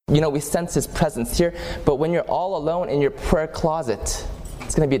we sense His presence here. But when you're all alone in your prayer closet,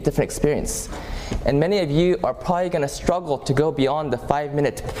 it's going to be a different experience. And many of you are probably going to struggle to go beyond the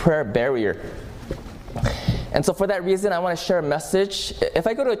 5-minute prayer barrier. And so for that reason, I want to share a message. If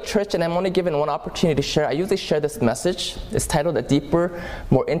I go to a church and I'm only given one opportunity to share, I usually share this message. It's titled A Deeper,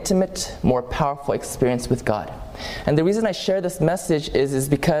 More Intimate, More Powerful Experience with God. And the reason I share this message is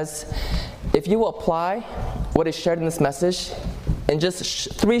because if you will apply what is shared in this message, in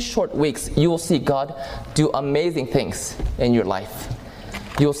just 3 short weeks, you will see God do amazing things in your life.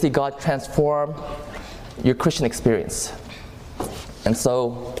 You will see God transform your Christian experience. And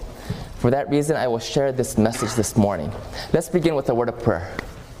so, for that reason, I will share this message this morning. Let's begin with a word of prayer.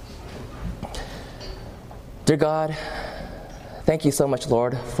 Dear God, thank you so much,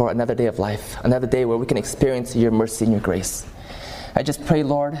 Lord, for another day of life, another day where we can experience your mercy and your grace. I just pray,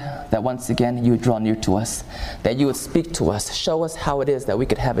 Lord, that once again you would draw near to us, that you would speak to us, show us how it is that we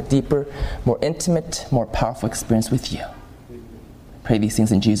could have a deeper, more intimate, more powerful experience with you. Pray these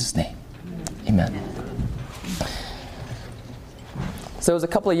things in Jesus' name. Amen. So it was a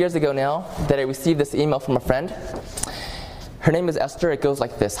couple of years ago now that I received this email from a friend. Her name is Esther. It goes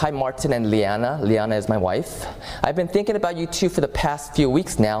like this. Hi, Martin and Liana. Liana is my wife. I've been thinking about you two for the past few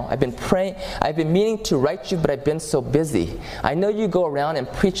weeks now. I've been meaning to write you, but I've been so busy. I know you go around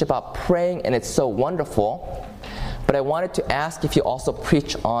and preach about praying, and it's so wonderful. But I wanted to ask if you also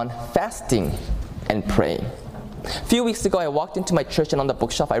preach on fasting and praying. A few weeks ago, I walked into my church, and on the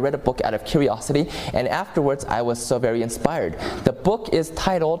bookshelf, I read a book out of curiosity, and afterwards, I was so very inspired. The book is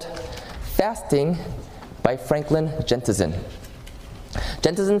titled Fasting by Franklin Jentison.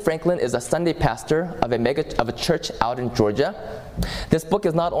 Jentison Franklin is a Sunday pastor of a church out in Georgia. This book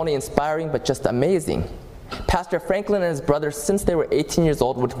is not only inspiring, but just amazing. Pastor Franklin and his brothers, since they were 18 years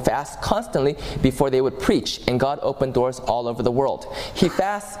old, would fast constantly before they would preach, and God opened doors all over the world. He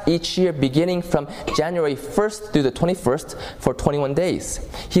fasts each year beginning from January 1st through the 21st for 21 days.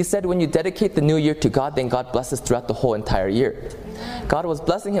 He said when you dedicate the new year to God, then God blesses throughout the whole entire year. God was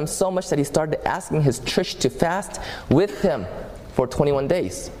blessing him so much that he started asking his church to fast with him for 21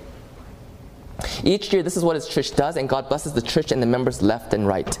 days. Each year, this is what his church does, and God blesses the church and the members left and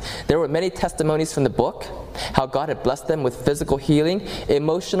right. There were many testimonies from the book, how God had blessed them with physical healing,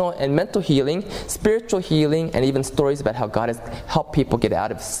 emotional and mental healing, spiritual healing, and even stories about how God has helped people get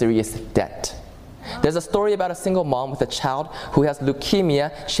out of serious debt. There's a story about a single mom with a child who has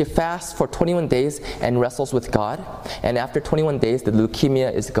leukemia. She fasts for 21 days and wrestles with God, and after 21 days, the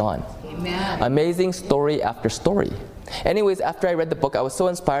leukemia is gone. Amen. Amazing story after story. Anyways, after I read the book, I was so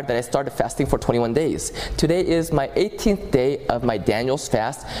inspired that I started fasting for 21 days. Today is my 18th day of my Daniel's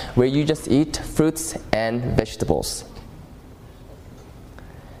fast, where you just eat fruits and vegetables.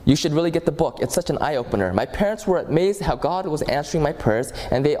 You should really get the book. It's such an eye-opener. My parents were amazed how God was answering my prayers,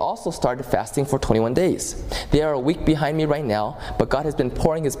 and they also started fasting for 21 days. They are a week behind me right now, but God has been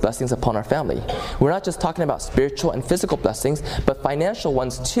pouring His blessings upon our family. We're not just talking about spiritual and physical blessings, but financial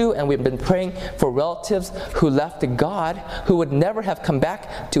ones too, and we've been praying for relatives who left God, who would never have come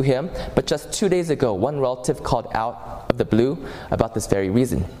back to Him, but just 2 days ago, one relative called out of the blue about this very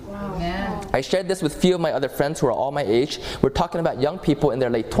reason. Amen. I shared this with a few of my other friends who are all my age. We're talking about young people in their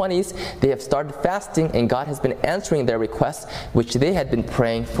late 20s. They have started fasting, and God has been answering their requests, which they had been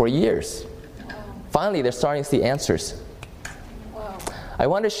praying for years. Finally, they're starting to see answers. I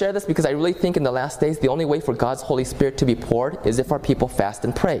want to share this because I really think in the last days, the only way for God's Holy Spirit to be poured is if our people fast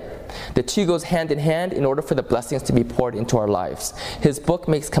and pray. The two goes hand in hand in order for the blessings to be poured into our lives. His book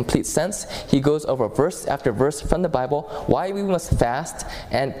makes complete sense. He goes over verse after verse from the Bible why we must fast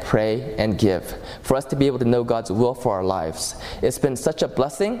and pray and give for us to be able to know God's will for our lives. It's been such a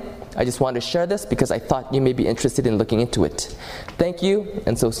blessing. I just wanted to share this because I thought you may be interested in looking into it. Thank you,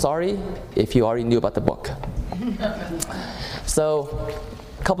 and so sorry if you already knew about the book. So,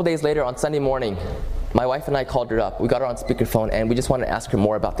 a couple days later on Sunday morning, my wife and I called her up. We got her on speakerphone, and we just wanted to ask her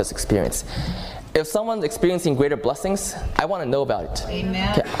more about this experience. If someone's experiencing greater blessings, I want to know about it.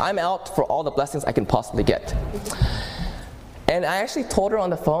 Amen. Okay, I'm out for all the blessings I can possibly get. And I actually told her on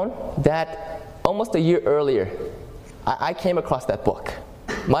the phone that almost a year earlier, I came across that book.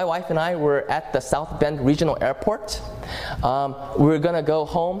 My wife and I were at the South Bend Regional Airport. We were going to go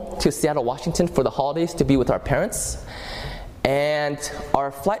home to Seattle, Washington for the holidays to be with our parents. And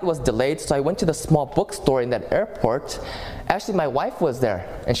our flight was delayed, so I went to the small bookstore in that airport. Actually, my wife was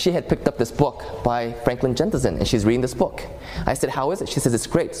there, and she had picked up this book by Franklin Jentison, and she's reading this book. I said, how is it? She says, it's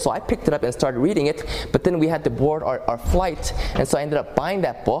great. So I picked it up and started reading it, but then we had to board our flight, and so I ended up buying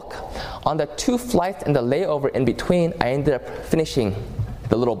that book. On the 2 flights and the layover in between, I ended up finishing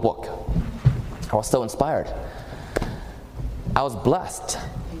the little book. I was so inspired. I was blessed.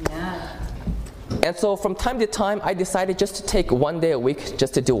 And so from time to time, I decided just to take one day a week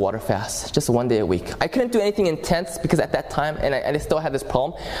just to do water fast, just one day a week. I couldn't do anything intense because at that time, and I still had this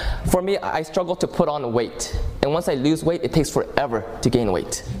problem, for me, I struggled to put on weight. And once I lose weight, it takes forever to gain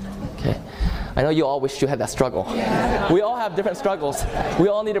weight. Okay. I know you all wish you had that struggle. We all have different struggles. We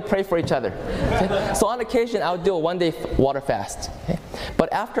all need to pray for each other. Okay? So on occasion, I would do a one-day water fast. Okay?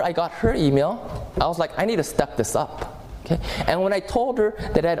 But after I got her email, I was like, I need to step this up. Okay? And when I told her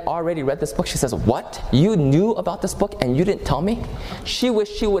that I had already read this book, she says, "What? You knew about this book and you didn't tell me?" She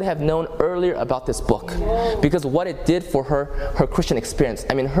wished she would have known earlier about this book because what it did for her Christian experience.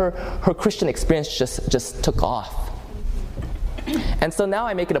 I mean, her Christian experience just took off. And so now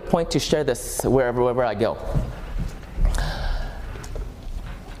I make it a point to share this wherever I go.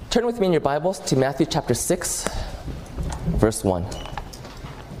 Turn with me in your Bibles to Matthew chapter 6, verse 1.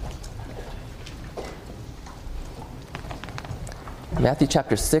 Matthew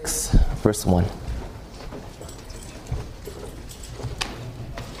chapter 6, verse 1.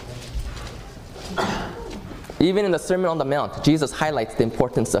 Even in the Sermon on the Mount, Jesus highlights the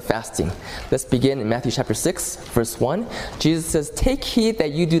importance of fasting. Let's begin in Matthew chapter 6, verse 1. Jesus says, "Take heed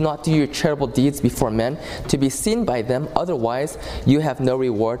that you do not do your charitable deeds before men to be seen by them, otherwise you have no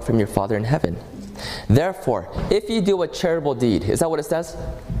reward from your Father in heaven. Therefore, if you do a charitable deed," is that what it says?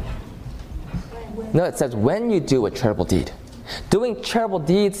 No, it says when you do a charitable deed. Doing charitable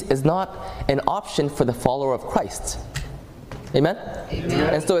deeds is not an option for the follower of Christ. Amen?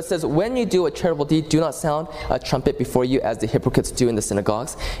 Amen? And so it says, when you do a charitable deed, do not sound a trumpet before you as the hypocrites do in the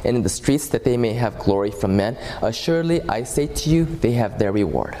synagogues and in the streets, that they may have glory from men. Assuredly, I say to you, they have their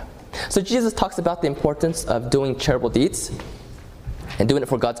reward. So Jesus talks about the importance of doing charitable deeds and doing it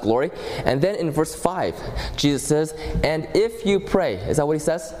for God's glory. And then in verse 5, Jesus says, "And if you pray," is that what he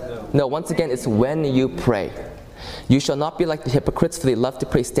says? No, once again, it's when you pray. "You shall not be like the hypocrites, for they love to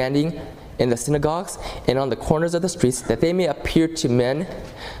pray standing in the synagogues and on the corners of the streets, that they may appear to men,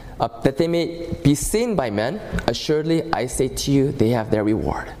 that they may be seen by men. Assuredly, I say to you, they have their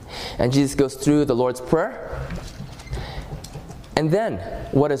reward." And Jesus goes through the Lord's Prayer. And then,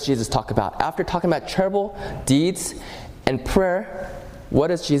 what does Jesus talk about? After talking about charitable deeds and prayer, what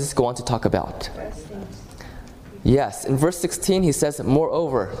does Jesus go on to talk about? Yes, in verse 16 he says,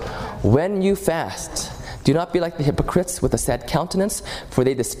 "Moreover, when you fast, do not be like the hypocrites with a sad countenance, for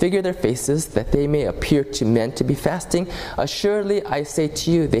they disfigure their faces, that they may appear to men to be fasting. Assuredly, I say to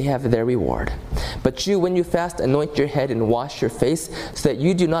you, they have their reward. But you, when you fast, anoint your head and wash your face, so that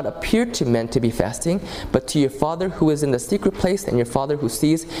you do not appear to men to be fasting, but to your Father who is in the secret place, and your Father who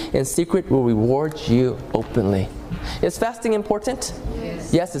sees in secret will reward you openly." Is fasting important?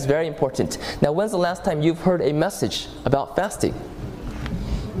 Yes. Yes, it's very important. Now, when's the last time you've heard a message about fasting?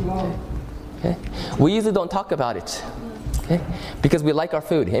 Okay. We usually don't talk about it, okay, because we like our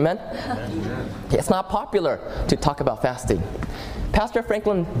food. Amen? Amen? It's not popular to talk about fasting. Pastor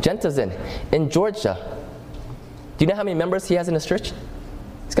Franklin Gentazin in Georgia, do you know how many members he has in his church?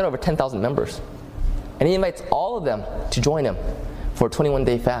 He's got over 10,000 members. And he invites all of them to join him for a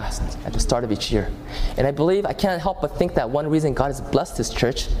 21-day fast at the start of each year. And I believe, I can't help but think that one reason God has blessed his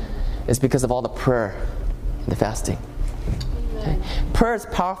church is because of all the prayer and the fasting. Okay. Prayer is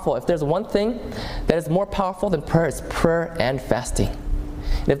powerful. If there's one thing that is more powerful than prayer, it's prayer and fasting.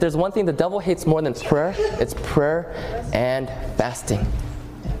 And if there's one thing the devil hates more than prayer, it's prayer and fasting.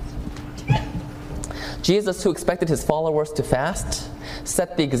 Jesus, who expected his followers to fast,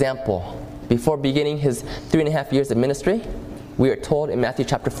 set the example before beginning his 3.5 years of ministry. We are told in Matthew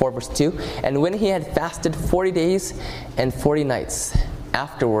chapter 4, verse 2, "And when he had fasted 40 days and 40 nights,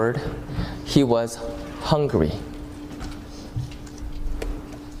 afterward he was hungry."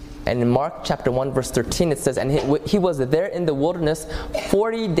 And in Mark chapter 1, verse 13, it says, "And he was there in the wilderness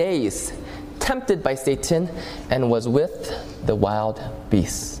 40 days, tempted by Satan, and was with the wild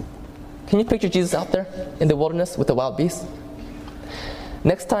beasts." Can you picture Jesus out there in the wilderness with the wild beasts?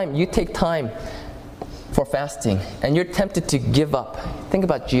 Next time you take time for fasting and you're tempted to give up, think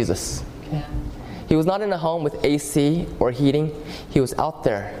about Jesus. Okay? He was not in a home with AC or heating. He was out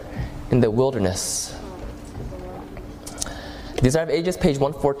there in the wilderness. Desire of Ages, page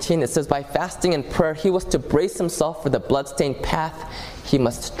 114, it says, "By fasting and prayer, he was to brace himself for the bloodstained path he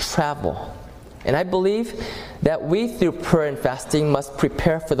must travel." And I believe that we, through prayer and fasting, must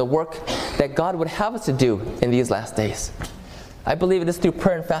prepare for the work that God would have us to do in these last days. I believe it is through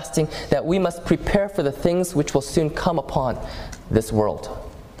prayer and fasting that we must prepare for the things which will soon come upon this world.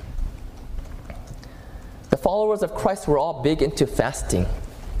 The followers of Christ were all big into fasting.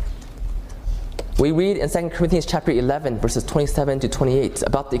 We read in 2 Corinthians chapter 11, verses 27 to 28,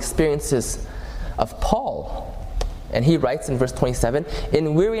 about the experiences of Paul And he writes in verse 27,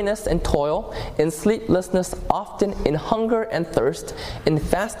 in weariness and toil, in sleeplessness often, in hunger and thirst, in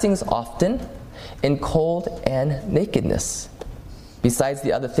fastings often, in cold and nakedness. Besides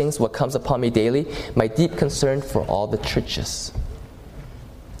the other things, what comes upon me daily, my deep concern for all the churches.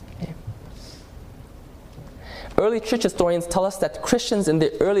 Okay. Early church historians tell us that Christians in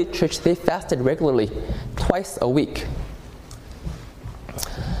the early church, they fasted regularly, twice a week.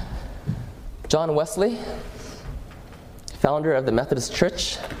 John Wesley, founder of the Methodist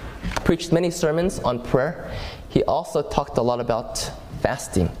Church, preached many sermons on prayer. He also talked a lot about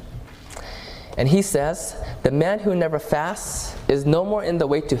fasting. And he says, the man who never fasts is no more in the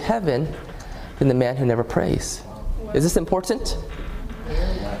way to heaven than the man who never prays. Is this important?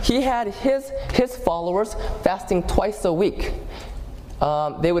 He had his followers fasting twice a week.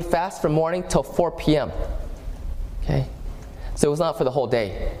 They would fast from morning till 4 p.m. Okay? So it was not for the whole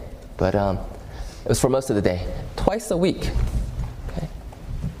day, but it was for most of the day. Twice a week. Okay?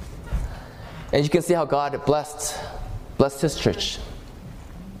 And you can see how God blessed his church.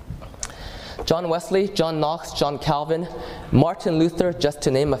 John Wesley, John Knox, John Calvin, Martin Luther, just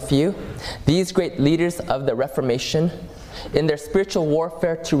to name a few, these great leaders of the Reformation, in their spiritual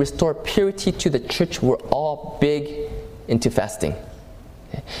warfare to restore purity to the church, were all big into fasting.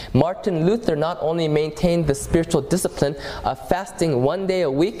 Martin Luther not only maintained the spiritual discipline of fasting 1 day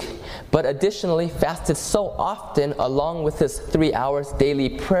a week, but additionally fasted so often along with his 3 hours daily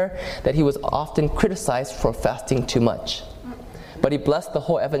prayer that he was often criticized for fasting too much. But he blessed the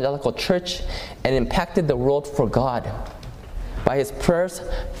whole evangelical church and impacted the world for God by his prayers,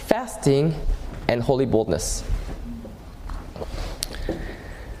 fasting, and holy boldness.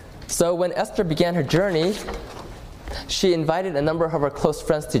 So when Esther began her journey, she invited a number of her close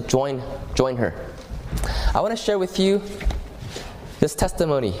friends to join her. I want to share with you this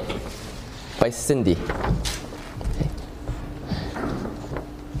testimony by Cindy. Okay.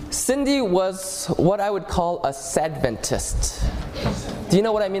 Cindy was what I would call a Sadventist. Do you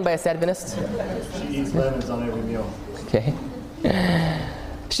know what I mean by a Sadventist? She eats lemons on every meal. Okay.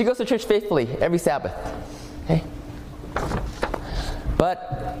 She goes to church faithfully every Sabbath. Okay. But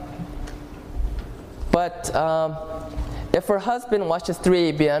if her husband watches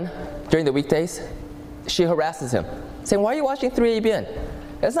 3ABN during the weekdays, she harasses him, saying, "Why are you watching 3ABN?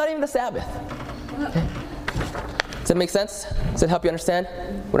 It's not even the Sabbath." Okay. Does that make sense? Does it help you understand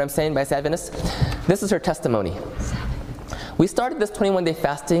what I'm saying by Adventist? This is her testimony. We started this 21-day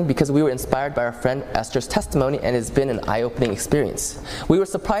fasting because we were inspired by our friend Esther's testimony, and it's been an eye-opening experience. We were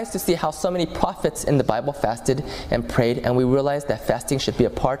surprised to see how so many prophets in the Bible fasted and prayed, and we realized that fasting should be a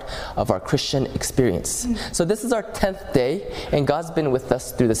part of our Christian experience. So this is our 10th day, and God's been with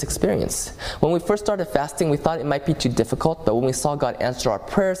us through this experience. When we first started fasting, we thought it might be too difficult, but when we saw God answer our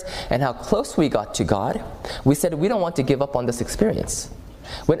prayers and how close we got to God, we said we don't want to give up on this experience.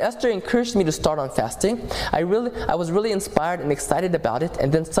 When Esther encouraged me to start on fasting, I was really inspired and excited about it, and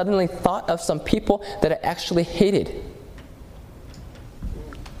then suddenly thought of some people that I actually hated.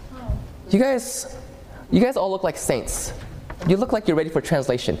 You guys all look like saints. You look like you're ready for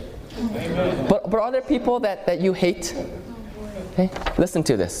translation. But are there people that you hate? Okay, listen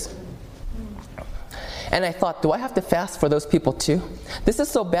to this. And I thought, do I have to fast for those people too? This is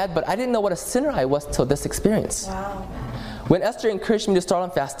so bad, but I didn't know what a sinner I was till this experience. Wow. When Esther encouraged me to start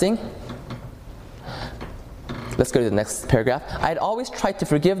on fasting, let's go to the next paragraph. I had always tried to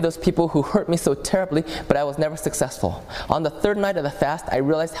forgive those people who hurt me so terribly, but I was never successful. On the third night of the fast, I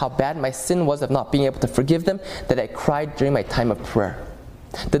realized how bad my sin was of not being able to forgive them, that I cried during my time of prayer.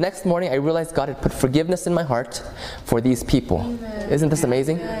 The next morning, I realized God had put forgiveness in my heart for these people. Amen. Isn't this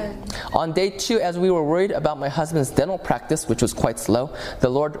amazing? Amen. On day 2, as we were worried about my husband's dental practice, which was quite slow, the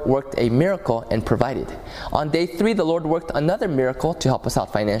Lord worked a miracle and provided. On day 3, the Lord worked another miracle to help us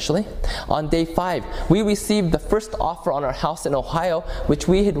out financially. On day 5, we received the first offer on our house in Ohio, which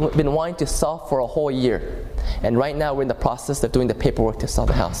we had been wanting to sell for a whole year. And right now, we're in the process of doing the paperwork to sell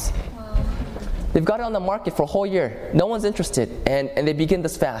the house. They've got it on the market for a whole year. No one's interested. And they begin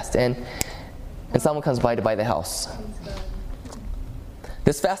this fast. And someone comes by to buy the house.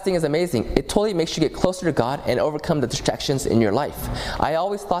 This fasting is amazing. It totally makes you get closer to God and overcome the distractions in your life. I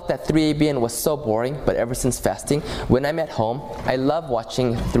always thought that 3ABN was so boring, but ever since fasting, when I'm at home, I love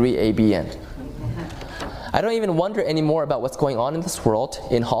watching 3ABN. I don't even wonder anymore about what's going on in this world,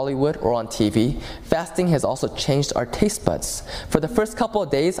 in Hollywood or on TV. Fasting has also changed our taste buds. For the first couple of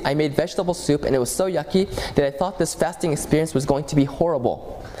days, I made vegetable soup and it was so yucky that I thought this fasting experience was going to be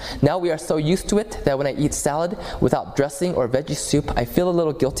horrible. Now we are so used to it that when I eat salad without dressing or veggie soup, I feel a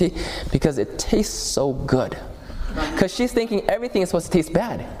little guilty because it tastes so good. Because she's thinking everything is supposed to taste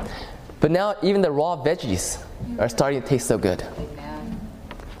bad. But now even the raw veggies are starting to taste so good.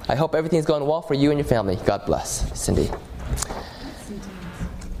 I hope everything's going well for you and your family. God bless. Cindy.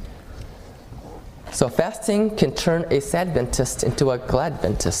 So fasting can turn a sad Adventist into a glad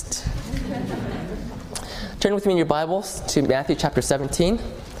Adventist. Turn with me in your Bibles to Matthew chapter 17.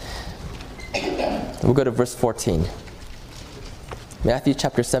 We'll go to verse 14. Matthew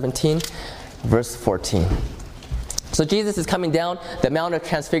chapter 17, verse 14. So Jesus is coming down the Mount of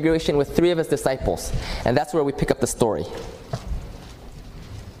Transfiguration with 3 of his disciples. And that's where we pick up the story.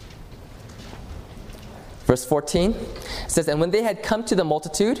 Verse 14 says, "And when they had come to the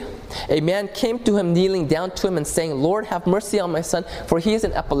multitude, a man came to him, kneeling down to him and saying, 'Lord, have mercy on my son, for he is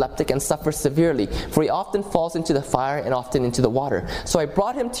an epileptic and suffers severely. For he often falls into the fire and often into the water. So I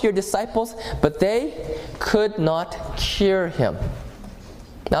brought him to your disciples, but they could not cure him.'"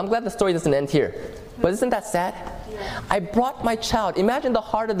 Now I'm glad the story doesn't end here. But isn't that sad? I brought my child. Imagine the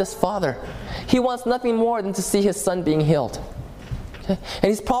heart of this father. He wants nothing more than to see his son being healed. Okay? And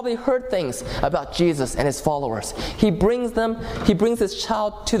he's probably heard things about Jesus and his followers. He brings his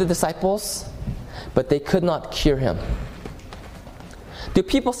child to the disciples, but they could not cure him. Do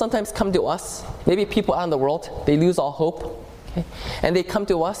people sometimes come to us, maybe people out in the world, they lose all hope, okay? And they come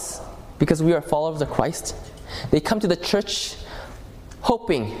to us because we are followers of Christ. They come to the church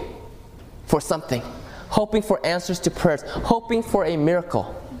hoping for something, hoping for answers to prayers, hoping for a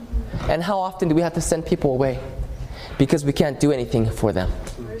miracle. And how often do we have to send people away because we can't do anything for them?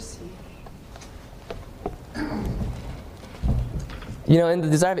 Mercy. You know, in the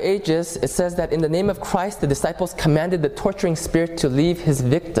Desire of Ages, it says that in the name of Christ, the disciples commanded the torturing spirit to leave his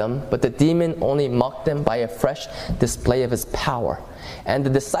victim, but the demon only mocked them by a fresh display of his power. And the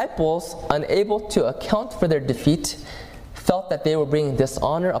disciples, unable to account for their defeat, felt that they were bringing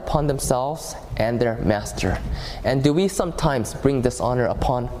dishonor upon themselves and their master. And do we sometimes bring dishonor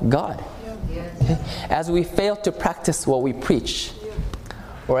upon God? Okay? As we fail to practice what we preach,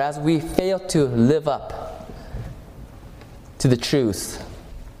 or as we fail to live up to the truths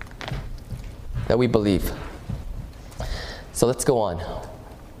that we believe. So let's go on.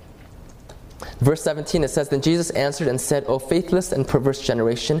 Verse 17, it says, "Then Jesus answered and said, 'O faithless and perverse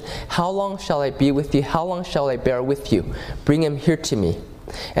generation, how long shall I be with you? How long shall I bear with you? Bring him here to me.'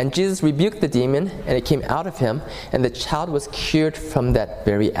 And Jesus rebuked the demon, and it came out of him, and the child was cured from that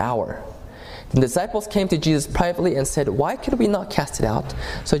very hour. The disciples came to Jesus privately and said, 'Why could we not cast it out?'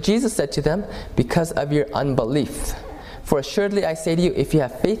 So Jesus said to them, 'Because of your unbelief. For assuredly I say to you, if you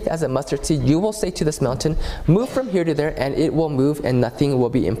have faith as a mustard seed, you will say to this mountain, move from here to there, and it will move, and nothing will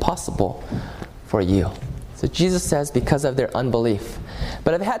be impossible for you.'" So Jesus says, because of their unbelief.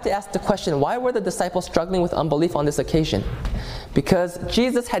 But I've had to ask the question, why were the disciples struggling with unbelief on this occasion? Because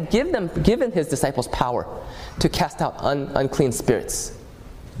Jesus had given his disciples power to cast out unclean spirits.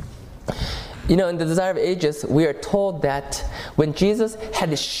 You know, in the Desire of Ages, we are told that when Jesus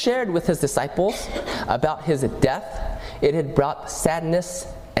had shared with his disciples about his death, it had brought sadness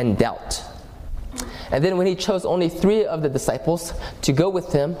and doubt. And then when he chose only 3 of the disciples to go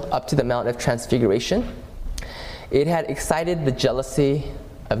with him up to the Mount of Transfiguration, it had excited the jealousy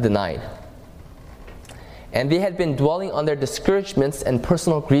of the 9. And they had been dwelling on their discouragements and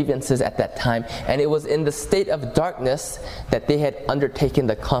personal grievances at that time, and it was in the state of darkness that they had undertaken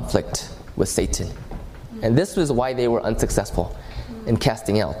the conflict with Satan. And this was why they were unsuccessful in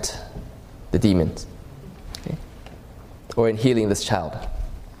casting out the demons, okay? Or in healing this child.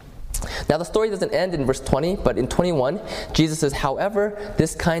 Now the story doesn't end in verse 20, but in 21, Jesus says, "However,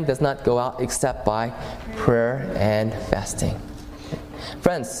 this kind does not go out except by prayer and fasting."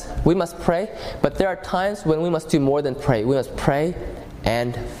 Friends, we must pray, but there are times when we must do more than pray. We must pray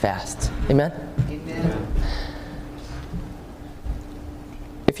and fast. Amen? Amen.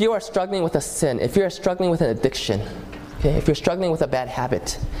 If you are struggling with a sin, if you are struggling with an addiction, okay, if you're struggling with a bad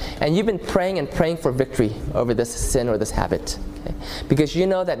habit, and you've been praying and praying for victory over this sin or this habit, okay, because you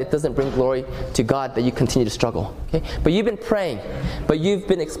know that it doesn't bring glory to God that you continue to struggle, okay, but you've been praying, but you've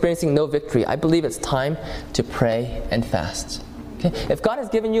been experiencing no victory, I believe it's time to pray and fast. Okay? If God has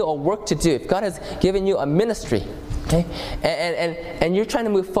given you a work to do, if God has given you a ministry, okay, and you're trying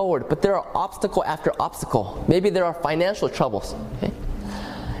to move forward, but there are obstacle after obstacle, maybe there are financial troubles, okay,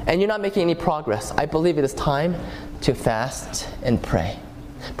 and you're not making any progress, I believe it is time to fast and pray.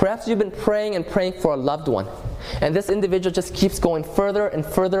 Perhaps you've been praying and praying for a loved one, and this individual just keeps going further and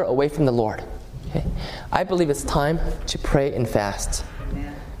further away from the Lord. Okay? I believe it's time to pray and fast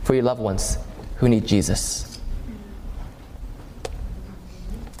for your loved ones who need Jesus.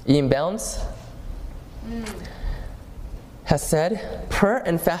 Ian Bounds has said, prayer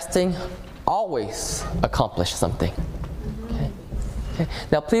and fasting always accomplish something. Okay? Okay?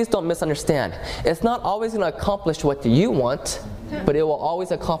 Now, please don't misunderstand. It's not always going to accomplish what you want, but it will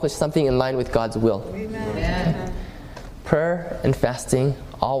always accomplish something in line with God's will. Amen. Prayer and fasting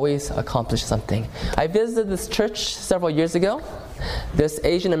always accomplish something. I visited this church several years ago, this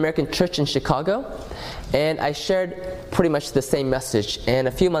Asian American church in Chicago, and I shared pretty much the same message. And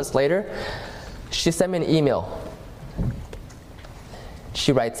a few months later, she sent me an email.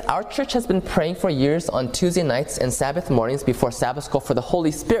 She writes, "Our church has been praying for years on Tuesday nights and Sabbath mornings before Sabbath school for the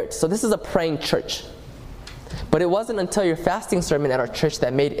Holy Spirit." So this is a praying church. But it wasn't until your fasting sermon at our church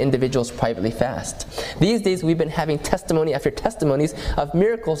that made individuals privately fast. These days we've been having testimony after testimonies of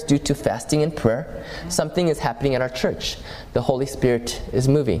miracles due to fasting and prayer. Something is happening at our church. The Holy Spirit is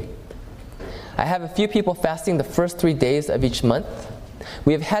moving. I have a few people fasting the first 3 days of each month.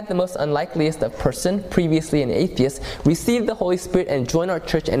 We have had the most unlikeliest of person, previously an atheist, receive the Holy Spirit and join our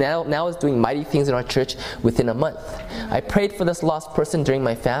church, and now is doing mighty things in our church within a month. I prayed for this lost person during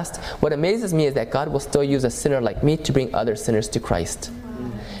my fast. What amazes me is that God will still use a sinner like me to bring other sinners to Christ.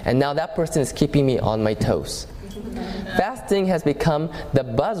 And now that person is keeping me on my toes. Fasting has become the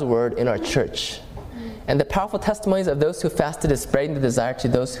buzzword in our church. And the powerful testimonies of those who fasted is spreading the desire to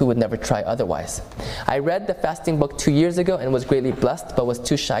those who would never try otherwise. I read the fasting book 2 years ago and was greatly blessed, but was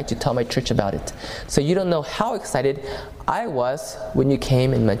too shy to tell my church about it. So you don't know how excited I was when you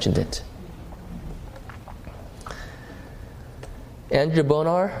came and mentioned it. Andrew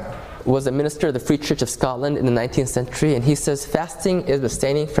Bonar was a minister of the Free Church of Scotland in the 19th century, and he says fasting is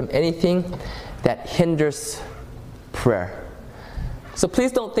abstaining from anything that hinders prayer. So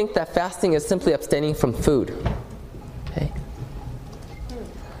please don't think that fasting is simply abstaining from food. Okay?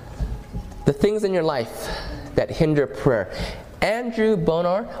 The things in your life that hinder prayer. Andrew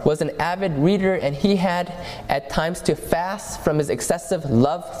Bonar was an avid reader, and he had at times to fast from his excessive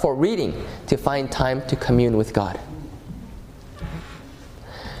love for reading to find time to commune with God.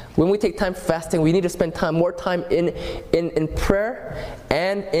 When we take time for fasting, we need to spend more time in prayer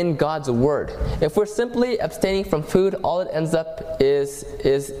and in God's Word. If we're simply abstaining from food, all it ends up is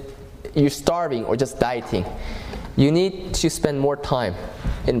you're starving or just dieting. You need to spend more time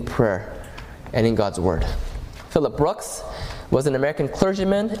in prayer and in God's Word. Philip Brooks was an American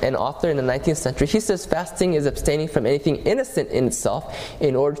clergyman and author in the 19th century. He says fasting is abstaining from anything innocent in itself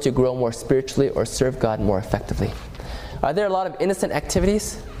in order to grow more spiritually or serve God more effectively. Are there a lot of innocent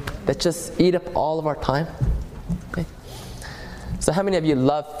activities that just eat up all of our time? Okay. So how many of you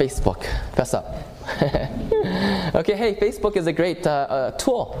love Facebook? Fess up. Okay, hey, Facebook is a great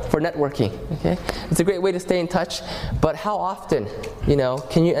tool for networking. Okay, it's a great way to stay in touch. But how often,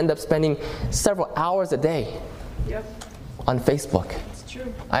 can you end up spending several hours a day on Facebook? It's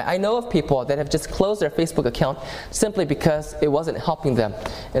true. I know of people that have just closed their Facebook account simply because it wasn't helping them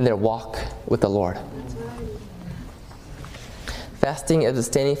in their walk with the Lord. Fasting is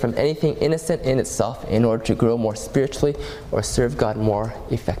abstaining from anything innocent in itself in order to grow more spiritually or serve God more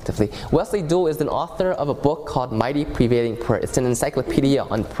effectively. Wesley Duell is an author of a book called Mighty Prevailing Prayer. It's an encyclopedia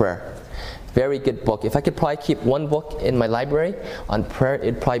on prayer. Very good book. If I could probably keep one book in my library on prayer,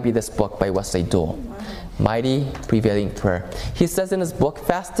 it'd probably be this book by Wesley Duell. Mighty Prevailing Prayer. He says in his book,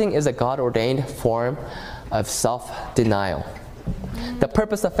 fasting is a God-ordained form of self-denial. The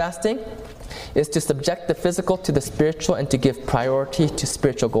purpose of fasting is to subject the physical to the spiritual and to give priority to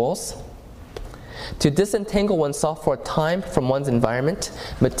spiritual goals. To disentangle oneself for a time from one's environment,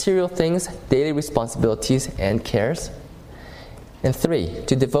 material things, daily responsibilities, and cares. And 3,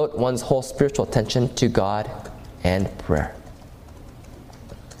 to devote one's whole spiritual attention to God and prayer.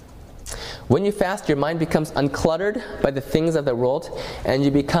 When you fast, your mind becomes uncluttered by the things of the world, and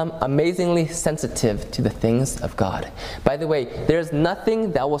you become amazingly sensitive to the things of God. By the way, there's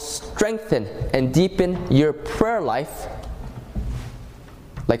nothing that will strengthen and deepen your prayer life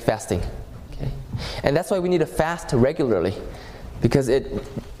like fasting. Okay? And that's why we need to fast regularly, because it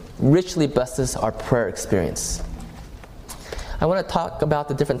richly blesses our prayer experience. I want to talk about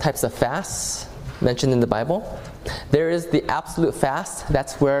the different types of fasts mentioned in the Bible. There is the absolute fast.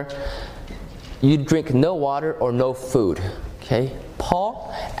 That's where you drink no water or no food. Okay?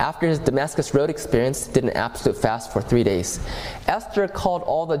 Paul, after his Damascus Road experience, did an absolute fast for 3 days. Esther called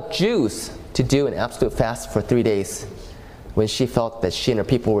all the Jews to do an absolute fast for 3 days when she felt that she and her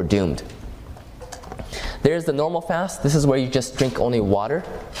people were doomed. There's the normal fast. This is where you just drink only water.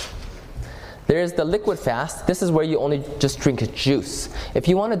 There's the liquid fast. This is where you only just drink juice. If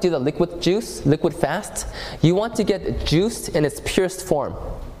you want to do the liquid fast, you want to get juice in its purest form.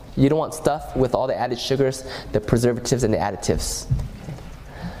 You don't want stuff with all the added sugars, the preservatives, and the additives.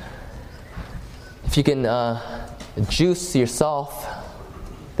 If you can juice yourself,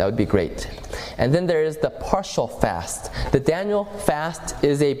 that would be great. And then there is the partial fast. The Daniel fast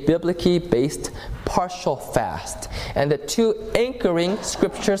is a biblically based partial fast. And the two anchoring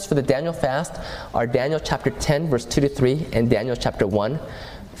scriptures for the Daniel fast are Daniel chapter 10, verse 2 to 3, and Daniel chapter 1,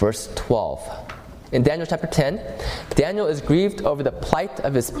 verse 12. In Daniel chapter 10, Daniel is grieved over the plight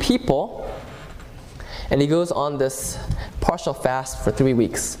of his people, and he goes on this partial fast for 3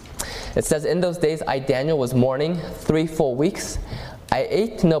 weeks. It says, "In those days I, Daniel, was mourning 3 full weeks. I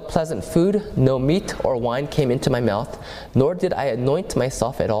ate no pleasant food, no meat or wine came into my mouth, nor did I anoint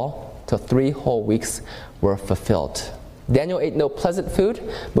myself at all, till 3 whole weeks were fulfilled." Daniel ate no pleasant food.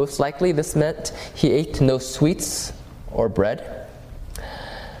 Most likely this meant he ate no sweets or bread.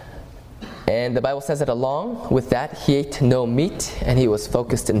 And the Bible says that along with that, he ate no meat, and he was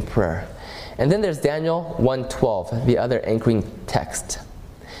focused in prayer. And then there's Daniel 1:12, the other anchoring text.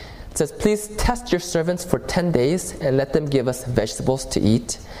 It says, "Please test your servants for 10 days and let them give us vegetables to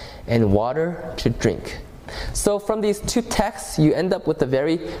eat and water to drink." So from these two texts, you end up with a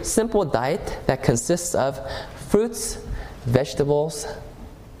very simple diet that consists of fruits, vegetables,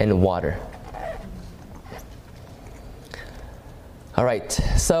 and water. All right,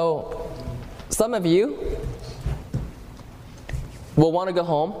 so some of you will want to go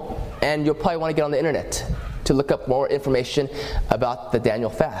home and you'll probably want to get on the internet to look up more information about the Daniel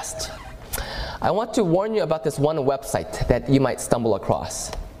fast. I want to warn you about this one website that you might stumble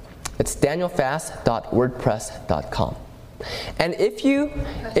across. It's danielfast.wordpress.com. And if you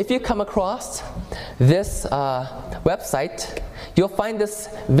come across this website, you'll find this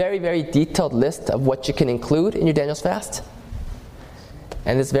very, very detailed list of what you can include in your Daniel's fast,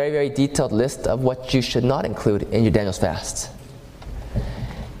 and this very, very detailed list of what you should not include in your Daniel's fast.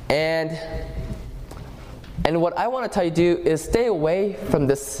 And what I want to tell you to do is stay away from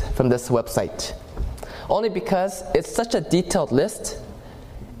this website. Only because it's such a detailed list,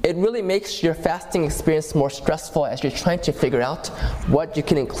 it really makes your fasting experience more stressful as you're trying to figure out what you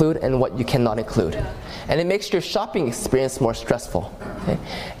can include and what you cannot include. And it makes your shopping experience more stressful. Okay?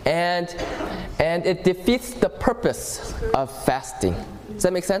 And it defeats the purpose of fasting. Does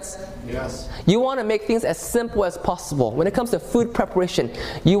that make sense? Yes. You want to make things as simple as possible. When it comes to food preparation,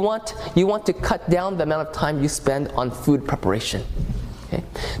 you want to cut down the amount of time you spend on food preparation. Okay?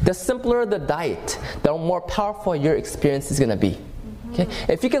 The simpler the diet, the more powerful your experience is going to be. Okay?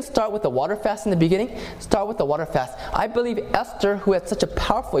 If you can start with the water fast in the beginning, start with the water fast. I believe Esther, who had such a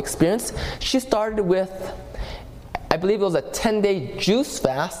powerful experience, she started with, I believe it was a 10-day juice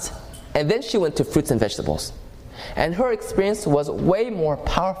fast, and then she went to fruits and vegetables. And her experience was way more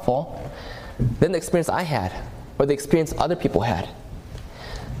powerful than the experience I had, or the experience other people had.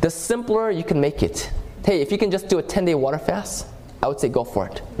 The simpler you can make it. Hey, if you can just do a 10-day water fast, I would say go for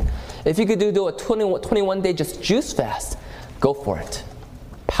it. If you could do a 21-day just juice fast, go for it.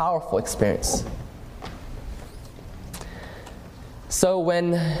 Powerful experience. So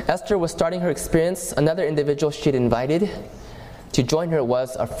when Esther was starting her experience, another individual she'd invited to join her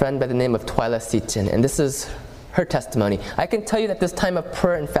was a friend by the name of Twyla Seaton, and this is her testimony. "I can tell you that this time of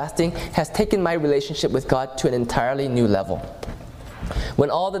prayer and fasting has taken my relationship with God to an entirely new level. When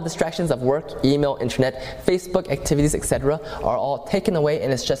all the distractions of work, email, internet, Facebook activities, etc. are all taken away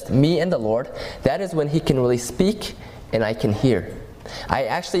and it's just me and the Lord, that is when He can really speak and I can hear. I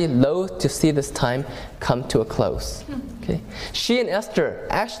actually loathe to see this time come to a close." Okay. She and Esther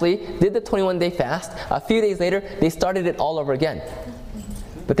actually did the 21-day fast. A few days later, they started it all over again.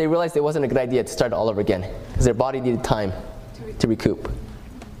 But they realized it wasn't a good idea to start it all over again because their body needed time to recoup.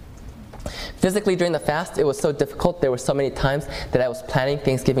 Physically, during the fast, it was so difficult. There were so many times that I was planning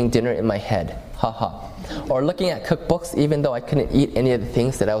Thanksgiving dinner in my head. Or looking at cookbooks even though I couldn't eat any of the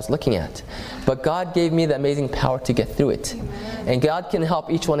things that I was looking at. But God gave me the amazing power to get through it. Amen. And God can help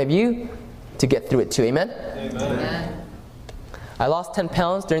each one of you to get through it too. Amen? Amen. I lost 10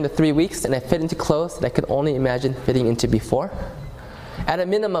 pounds during the 3 weeks, and I fit into clothes that I could only imagine fitting into before. At a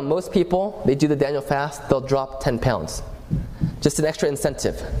minimum, most people, they do the Daniel fast, they'll drop 10 pounds. Just an extra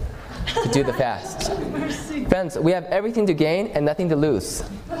incentive to do the fast. Friends, we have everything to gain and nothing to lose,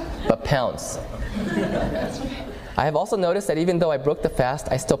 but pounds. I have also noticed that even though I broke the fast,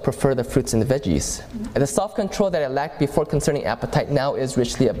 I still prefer the fruits and the veggies. And the self-control that I lacked before concerning appetite now is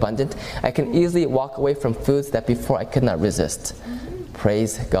richly abundant. I can easily walk away from foods that before I could not resist.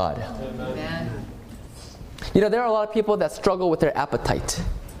 Praise God. Amen. You know, there are a lot of people that struggle with their appetite.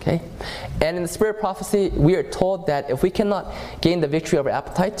 Okay? And in the Spirit of Prophecy, we are told that if we cannot gain the victory over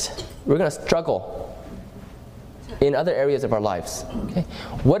appetite, we're going to struggle in other areas of our lives. Okay?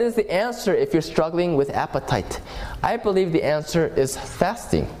 What is the answer if you're struggling with appetite? I believe the answer is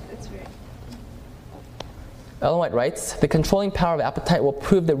fasting. That's right. Ellen White writes, the controlling power of appetite will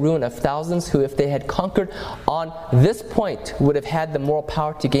prove the ruin of thousands who, if they had conquered on this point, would have had the moral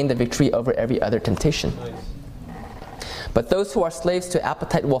power to gain the victory over every other temptation. Nice. But those who are slaves to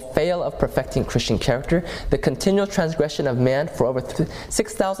appetite will fail of perfecting Christian character. The continual transgression of man for over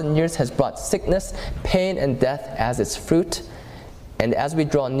 6,000 years has brought sickness, pain, and death as its fruit. And as we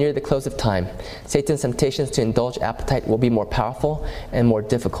draw near the close of time, Satan's temptations to indulge appetite will be more powerful and more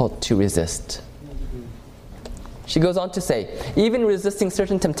difficult to resist. She goes on to say, even resisting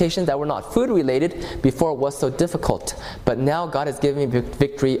certain temptations that were not food-related before was so difficult, but now God has given me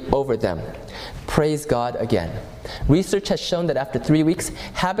victory over them. Praise God again. Research has shown that after 3 weeks,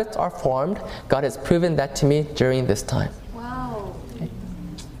 habits are formed. God has proven that to me during this time. Wow. Okay.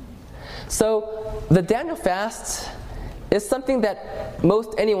 So, the Daniel fast is something that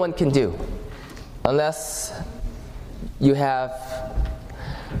most anyone can do, unless you have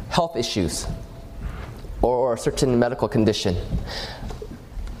health issues or a certain medical condition.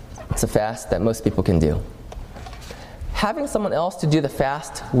 It's a fast that most people can do. Having someone else to do the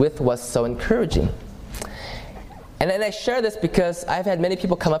fast with was so encouraging. And then I share this because I've had many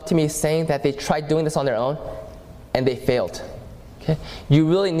people come up to me saying that they tried doing this on their own and they failed. Okay? You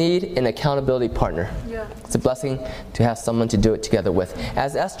really need an accountability partner. Yeah. It's a blessing to have someone to do it together with.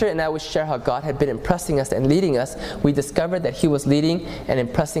 As Esther and I would share how God had been impressing us and leading us, we discovered that He was leading and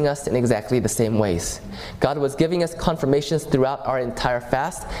impressing us in exactly the same ways. God was giving us confirmations throughout our entire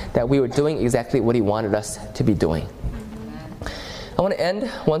fast that we were doing exactly what He wanted us to be doing. I want to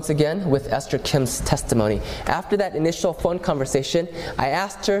end once again with Esther Kim's testimony. After that initial phone conversation, I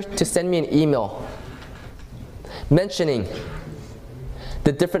asked her to send me an email mentioning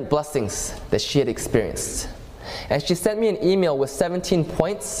the different blessings that she had experienced. And she sent me an email with 17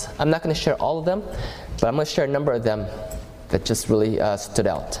 points. I'm not going to share all of them, but I'm going to share a number of them that just really stood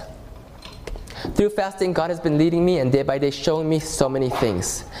out. Through fasting, God has been leading me and day by day showing me so many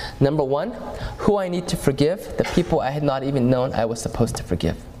things. Number one, who I need to forgive, the people I had not even known I was supposed to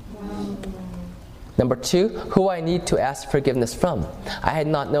forgive. Number two, who I need to ask forgiveness from. I had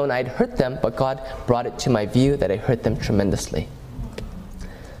not known I had hurt them, but God brought it to my view that I hurt them tremendously.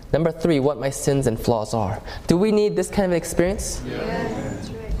 Number three, what my sins and flaws are. Do we need this kind of experience? Yes, that's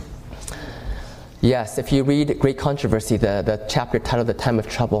right. Yes, if you read Great Controversy, the chapter titled The Time of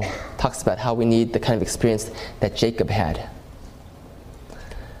Trouble, talks about how we need the kind of experience that Jacob had.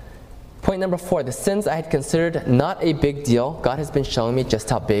 Point number four, the sins I had considered not a big deal, God has been showing me just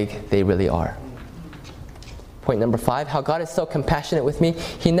how big they really are. Point number five, how God is so compassionate with me.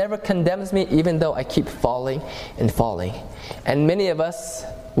 He never condemns me even though I keep falling and falling. And many of us,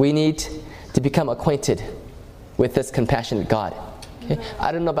 we need to become acquainted with this compassionate God. Okay?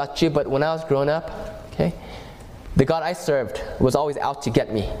 I don't know about you, but when I was growing up, okay, the God I served was always out to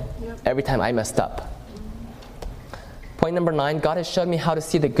get me every time I messed up. Point number 9, God has shown me how to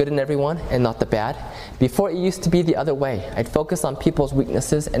see the good in everyone and not the bad. Before, it used to be the other way. I'd focus on people's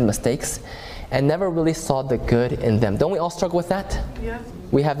weaknesses and mistakes and never really saw the good in them. Don't we all struggle with that? Yeah.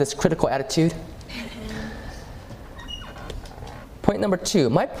 We have this critical attitude. Point number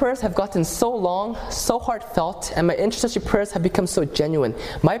 2, my prayers have gotten so long, so heartfelt, and my intercessory prayers have become so genuine.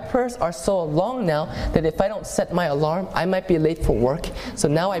 My prayers are so long now that if I don't set my alarm, I might be late for work. So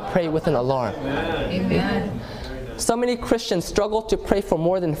now I pray with an alarm. Amen. So many Christians struggle to pray for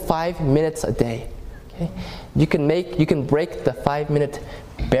more than 5 minutes a day. Okay? You can break the 5-minute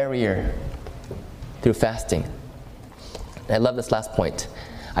barrier through fasting. And I love this last point.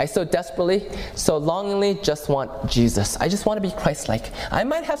 I so desperately, so longingly just want Jesus. I just want to be Christ-like. I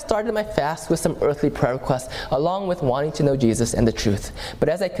might have started my fast with some earthly prayer requests, along with wanting to know Jesus and the truth. But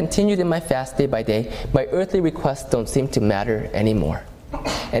as I continued in my fast day by day, my earthly requests don't seem to matter anymore.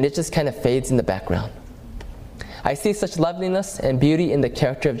 And it just kind of fades in the background. I see such loveliness and beauty in the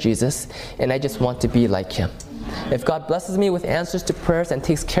character of Jesus, and I just want to be like Him. If God blesses me with answers to prayers and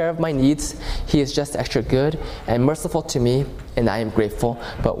takes care of my needs, He is just extra good and merciful to me, and I am grateful.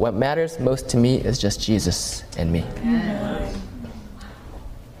 But what matters most to me is just Jesus and me.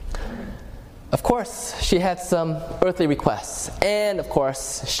 Of course, she had some earthly requests. And of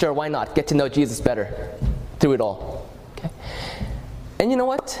course, sure, why not? Get to know Jesus better through it all. Okay? And you know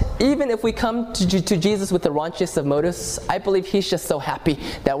what? Even if we come to Jesus with the raunchiest of motives, I believe He's just so happy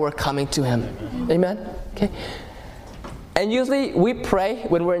that we're coming to Him. Amen? Okay? And usually we pray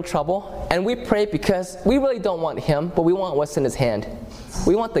when we're in trouble, and we pray because we really don't want Him, but we want what's in His hand.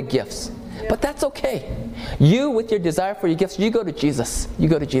 We want the gifts. But that's okay. You, with your desire for your gifts, you go to Jesus. You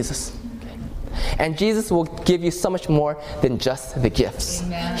go to Jesus. Okay? And Jesus will give you so much more than just the gifts.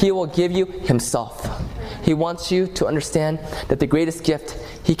 Amen. He will give you Himself. He wants you to understand that the greatest gift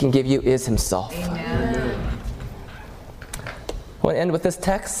He can give you is Himself. Amen. end with this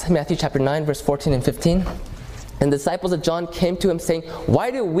text, Matthew chapter 9, verse 14 and 15. And the disciples of John came to him saying,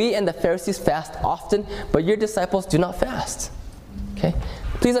 "Why do we and the Pharisees fast often, but your disciples do not fast?" Okay?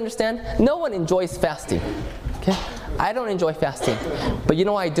 Please understand, no one enjoys fasting. Okay? I don't enjoy fasting. But you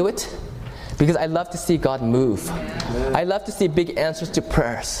know why I do it? Because I love to see God move. I love to see big answers to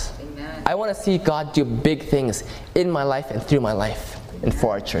prayers. I want to see God do big things in my life and through my life and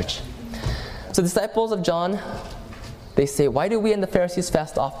for our church. So the disciples of John, they say, "Why do we and the Pharisees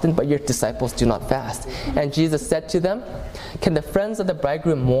fast often, but your disciples do not fast?" And Jesus said to them, "Can the friends of the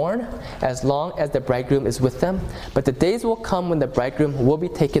bridegroom mourn as long as the bridegroom is with them? But the days will come when the bridegroom will be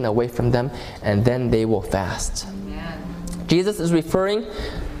taken away from them, and then they will fast." Jesus was referring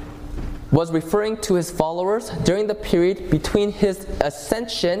to his followers during the period between his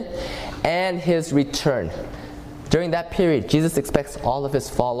ascension and his return. During that period, Jesus expects all of his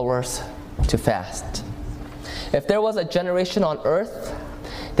followers to fast. If there was a generation on earth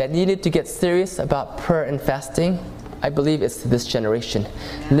that needed to get serious about prayer and fasting, I believe it's this generation,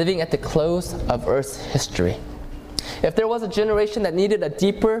 living at the close of earth's history. If there was a generation that needed a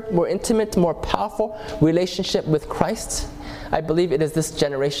deeper, more intimate, more powerful relationship with Christ, I believe it is this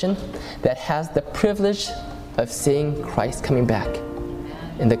generation that has the privilege of seeing Christ coming back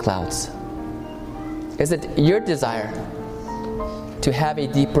in the clouds. Is it your desire to have a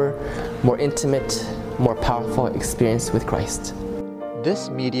deeper, more intimate, more powerful experience with Christ? This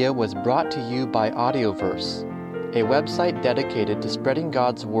media was brought to you by Audioverse, a website dedicated to spreading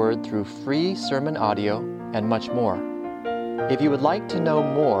God's Word through free sermon audio and much more. If you would like to know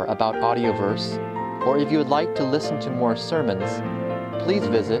more about Audioverse, or if you would like to listen to more sermons, please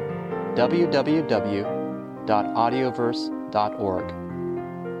visit www.audioverse.org.